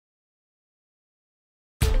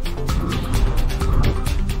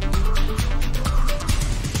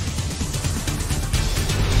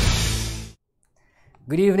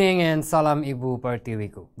Good evening and Salam Ibu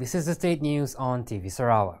Pertiwiku. This is the state news on TV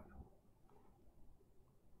Sarawak.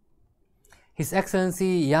 His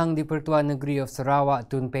Excellency Yang di-Pertuan Negeri of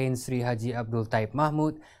Sarawak Tun Pein Sri Haji Abdul Taib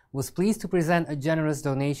Mahmud was pleased to present a generous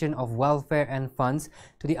donation of welfare and funds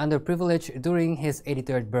to the underprivileged during his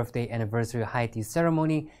 83rd birthday anniversary high tea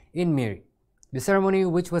ceremony in Miri. The ceremony,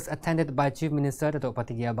 which was attended by Chief Minister Datuk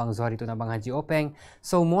Patigi Abang Zuhari Tun Abang Haji Openg,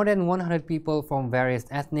 saw more than 100 people from various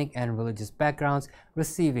ethnic and religious backgrounds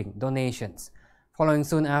receiving donations. Following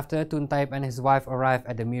soon after, Tun Taib and his wife arrived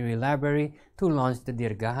at the Miri Library to launch the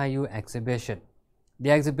Dirgahayu exhibition.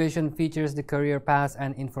 The exhibition features the career paths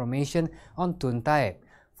and information on Tun Taib,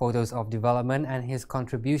 photos of development and his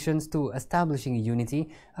contributions to establishing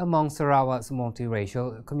unity among Sarawak's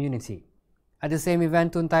multiracial community. At the same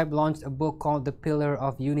event, Tun Taib launched a book called The Pillar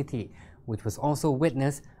of Unity, which was also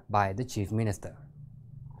witnessed by the Chief Minister.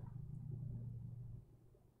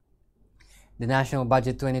 The National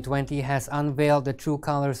Budget 2020 has unveiled the true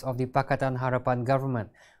colors of the Pakatan Harapan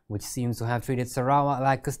government, which seems to have treated Sarawak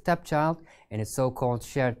like a stepchild in its so-called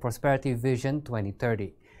Shared Prosperity Vision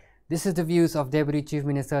 2030. This is the views of Deputy Chief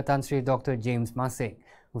Minister Tan Sri Dr. James Masing,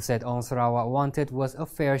 who said all Sarawak wanted was a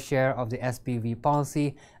fair share of the SPV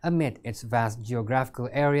policy amid its vast geographical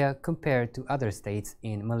area compared to other states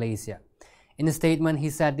in Malaysia. In a statement, he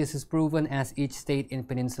said this is proven as each state in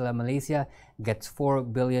Peninsular Malaysia gets 4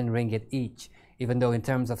 billion ringgit each, even though in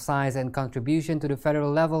terms of size and contribution to the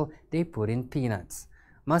federal level, they put in peanuts.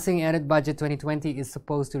 Masing added Budget 2020 is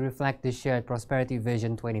supposed to reflect the Shared Prosperity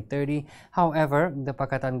Vision 2030. However, the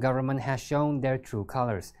Pakatan government has shown their true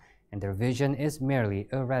colors, and their vision is merely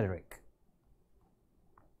a rhetoric.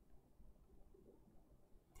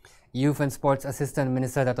 Youth and Sports Assistant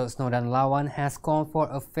Minister Datuk SNOWDAN Lawan has called for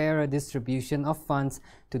a fairer distribution of funds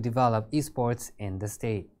to develop esports in the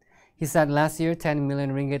state. He said last year 10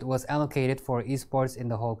 million ringgit was allocated for esports in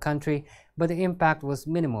the whole country, but the impact was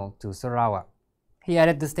minimal to Sarawak. He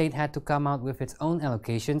added the state had to come out with its own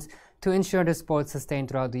allocations to ensure the sport sustained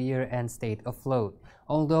throughout the year and stayed afloat,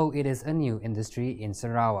 although it is a new industry in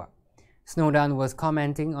Sarawak. SNOWDAN was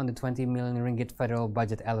commenting on the 20 million ringgit federal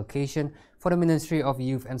budget allocation for the Ministry of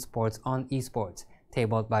Youth and Sports on esports,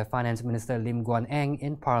 tabled by Finance Minister Lim Guan Eng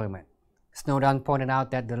in Parliament. SNOWDAN pointed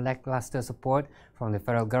out that the lackluster support from the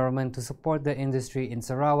federal government to support the industry in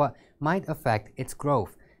Sarawak might affect its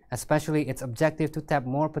growth, especially its objective to tap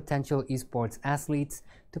more potential esports athletes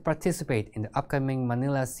to participate in the upcoming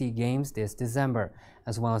Manila SEA Games this December,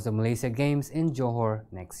 as well as the Malaysia Games in Johor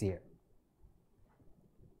next year.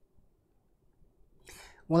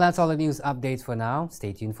 Well, that's all the news updates for now.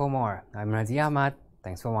 Stay tuned for more. I'm Razi Ahmad.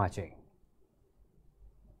 Thanks for watching.